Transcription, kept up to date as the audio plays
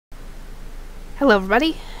Hello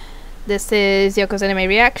everybody, this is Yoko's Anime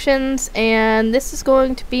Reactions, and this is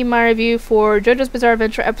going to be my review for JoJo's Bizarre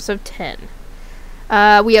Adventure Episode 10.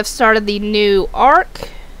 We have started the new arc,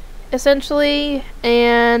 essentially,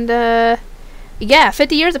 and yeah,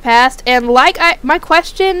 50 years have passed, and like my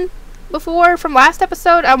question before from last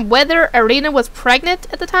episode on whether Irina was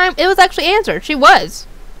pregnant at the time, it was actually answered. She was.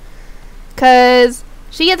 Because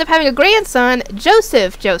she ends up having a grandson,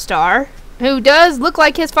 Joseph Joestar, who does look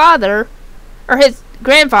like his father, or his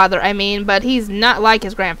grandfather, I mean, but he's not like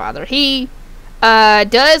his grandfather. He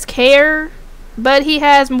does care, but he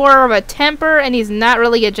has more of a temper, and he's not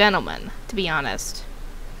really a gentleman, to be honest.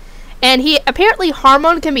 And he apparently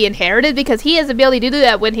hormone can be inherited because he has the ability to do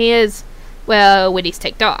that when he is, well, when he's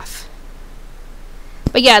ticked off.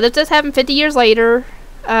 But yeah, this does happen 50 years later,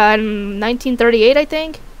 in 1938, I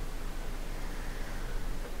think.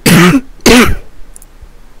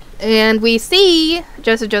 And we see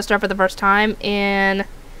Joseph Joestar for the first time in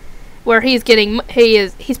where he's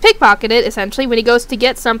pickpocketed essentially when he goes to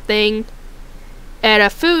get something at a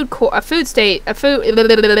food cart,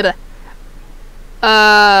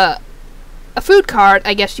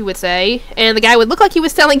 I guess you would say, and the guy would look like he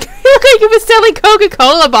was selling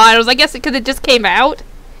Coca-Cola bottles. I guess because it just came out.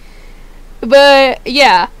 But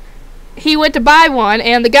yeah, he went to buy one,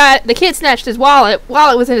 and the kid snatched his wallet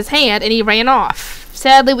while it was in his hand, and he ran off.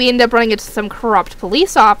 Sadly, we end up running into some corrupt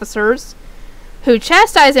police officers who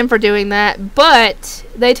chastise him for doing that, but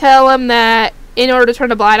they tell him that in order to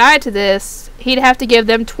turn a blind eye to this, he'd have to give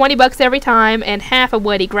them 20 bucks every time and half of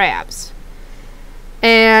what he grabs.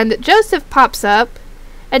 And Joseph pops up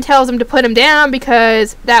and tells him to put him down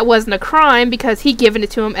because that wasn't a crime because he'd given it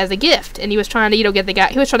to him as a gift, and he was trying to, get the guy,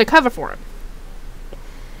 he was trying to cover for him.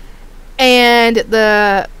 And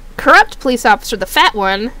the corrupt police officer, the fat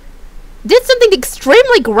one, did something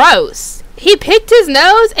extremely gross. He picked his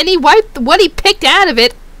nose and he wiped what he picked out of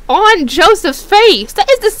it on Joseph's face. That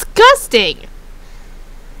is disgusting.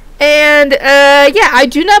 And yeah, I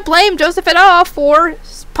do not blame Joseph at all for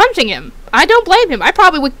punching him. I don't blame him. I'd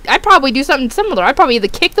probably do something similar. I'd probably either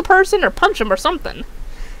kick the person or punch him or something.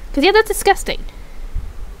 Because yeah, that's disgusting.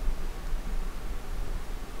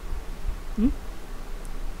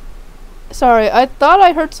 Sorry, I thought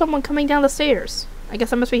I heard someone coming down the stairs. I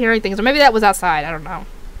guess I must be hearing things, or maybe that was outside, I don't know.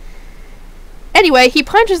 Anyway, he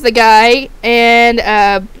punches the guy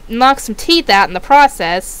and knocks some teeth out in the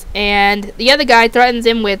process, and the other guy threatens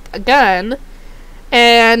him with a gun,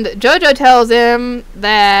 and Joseph tells him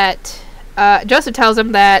that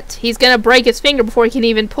he's gonna break his finger before he can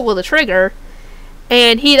even pull the trigger,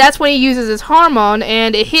 and that's when he uses his hormone,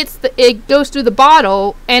 and it goes through the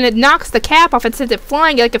bottle, and it knocks the cap off and sends it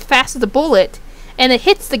flying like as fast as a bullet. And it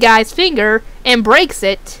hits the guy's finger and breaks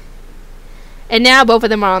it. And now both of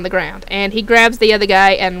them are on the ground. And he grabs the other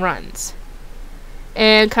guy and runs.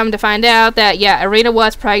 And come to find out that, yeah, Irina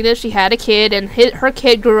was pregnant. She had a kid. And her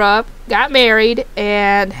kid grew up, got married,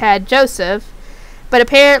 and had Joseph. But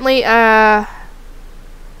apparently, her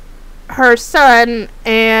son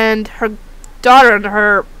and her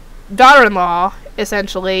daughter-in-law,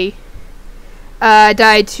 essentially,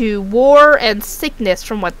 died to war and sickness,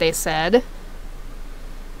 from what they said.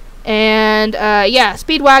 And, yeah,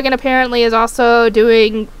 Speedwagon apparently is also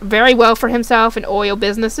doing very well for himself in oil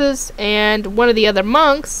businesses, and one of the other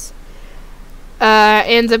monks,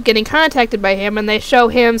 ends up getting contacted by him, and they show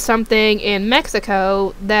him something in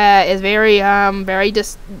Mexico that is very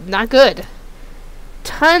just not good.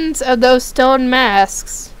 Tons of those stone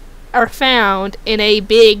masks are found in a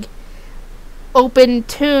big open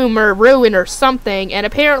tomb or ruin or something, and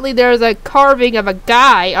apparently there's a carving of a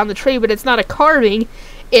guy on the tree, but it's not a carving.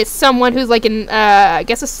 It's someone who's like in, I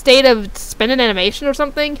guess, a state of suspended animation or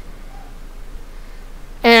something.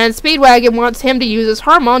 And Speedwagon wants him to use his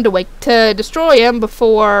hormone to destroy him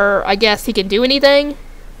before, I guess, he can do anything.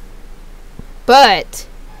 But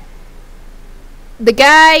the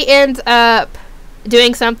guy ends up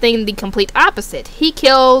doing something the complete opposite. He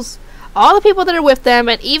kills all the people that are with them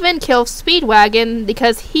and even kills Speedwagon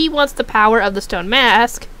because he wants the power of the stone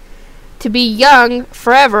mask to be young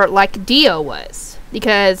forever like Dio was.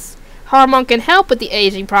 Because hormone can help with the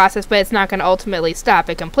aging process, but it's not going to ultimately stop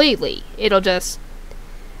it completely. It'll just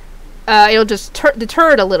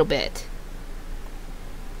deter it a little bit.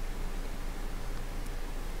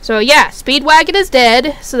 So yeah, Speedwagon is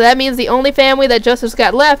dead, so that means the only family that Joseph's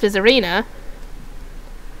got left is Irina.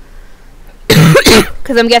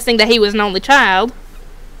 Because I'm guessing that he was an only child.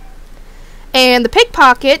 And the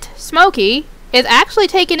pickpocket, Smokey, is actually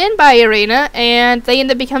taken in by Irina, and they end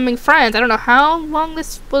up becoming friends. I don't know how long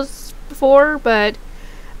this was before, but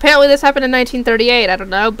apparently this happened in 1938. I don't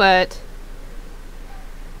know, but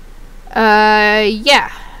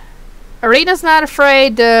Yeah. Arena's not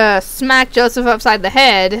afraid to smack Joseph upside the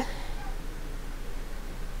head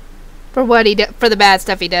for for the bad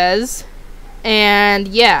stuff he does. And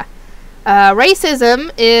yeah,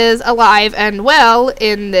 racism is alive and well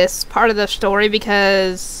in this part of the story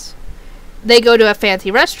because they go to a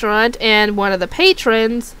fancy restaurant and one of the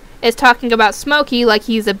patrons is talking about Smokey like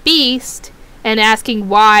he's a beast and asking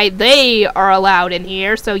why they are allowed in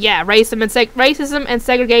here. So yeah, racism and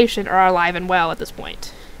segregation are alive and well at this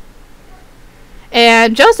point.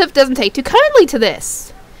 And Joseph doesn't take too kindly to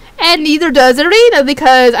this. And neither does Arena,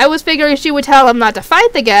 because I was figuring she would tell him not to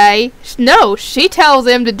fight the guy. No, she tells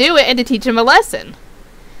him to do it and to teach him a lesson.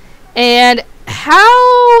 And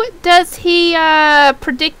how does he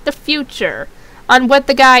predict the future on what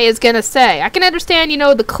the guy is going to say? I can understand, you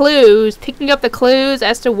know, the clues, picking up the clues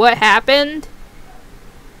as to what happened.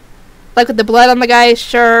 Like with the blood on the guy's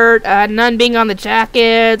shirt, none being on the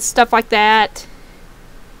jacket, stuff like that.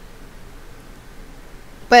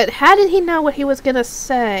 But how did he know what he was gonna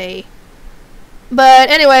say? But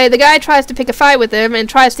anyway, the guy tries to pick a fight with him and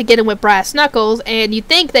tries to get him with brass knuckles, and you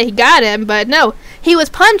think that he got him, but no. He was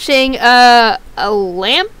punching a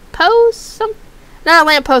lamppost? Not a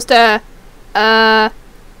lamppost, the thing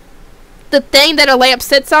that a lamp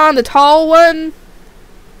sits on, the tall one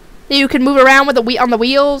that you can move around with on the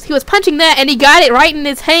wheels. He was punching that, and he got it right in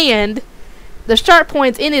his hand. The sharp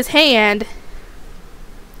point's in his hand.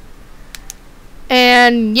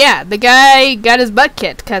 And yeah, the guy got his butt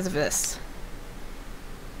kicked because of this.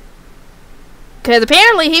 Because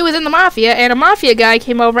apparently he was in the Mafia, and a Mafia guy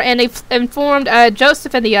came over and they informed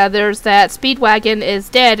Joseph and the others that Speedwagon is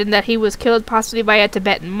dead and that he was killed possibly by a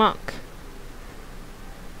Tibetan monk.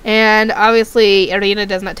 And obviously Arena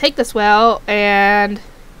does not take this well, and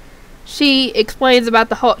she explains about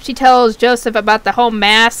the whole... She tells Joseph about the whole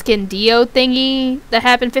mask and Dio thingy that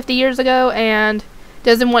happened 50 years ago, and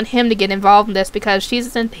doesn't want him to get involved in this because he's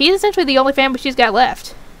essentially the only family she's got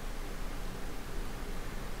left.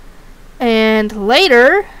 And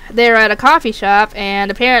later, they're at a coffee shop, and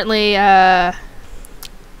apparently,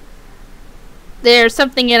 there's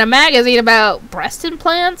something in a magazine about breast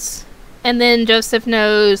implants. And then Joseph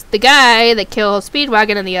knows the guy that killed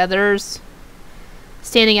Speedwagon and the others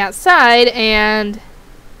standing outside, and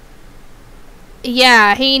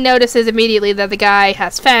yeah, he notices immediately that the guy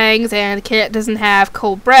has fangs and doesn't have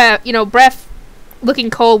cold breath, you know, breath looking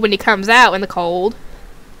cold when he comes out in the cold.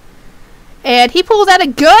 And he pulls out a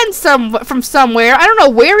gun from somewhere, I don't know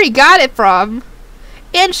where he got it from,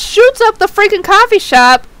 and shoots up the freaking coffee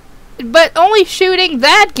shop, but only shooting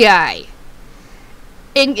that guy.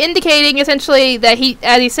 Indicating essentially that he,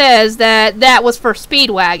 as he says, that was for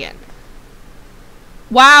Speedwagon.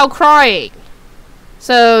 While crying.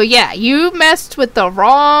 So, yeah, you messed with the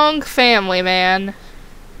wrong family, man.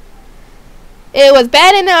 It was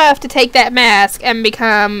bad enough to take that mask and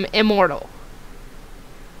become immortal.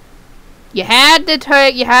 You had to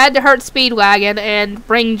hurt Speedwagon and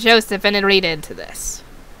bring Joseph and Rita into this.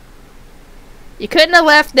 You couldn't have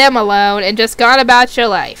left them alone and just gone about your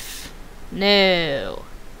life. No.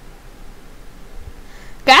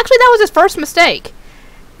 Actually, that was his first mistake.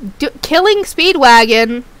 Killing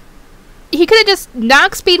Speedwagon... He could have just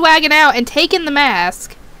knocked Speedwagon out and taken the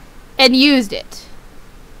mask and used it.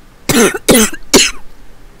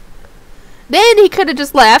 Then he could have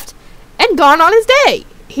just left and gone on his day.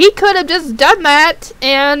 He could have just done that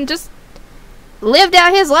and just lived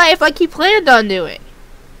out his life like he planned on doing.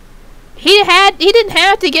 He didn't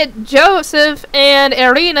have to get Joseph and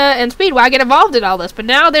Arena and Speedwagon involved in all this, but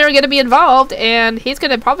now they're going to be involved and he's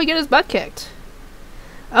going to probably get his butt kicked.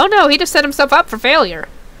 Oh no, he just set himself up for failure.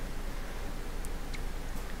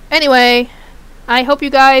 Anyway, I hope you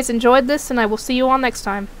guys enjoyed this, and I will see you all next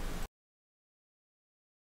time.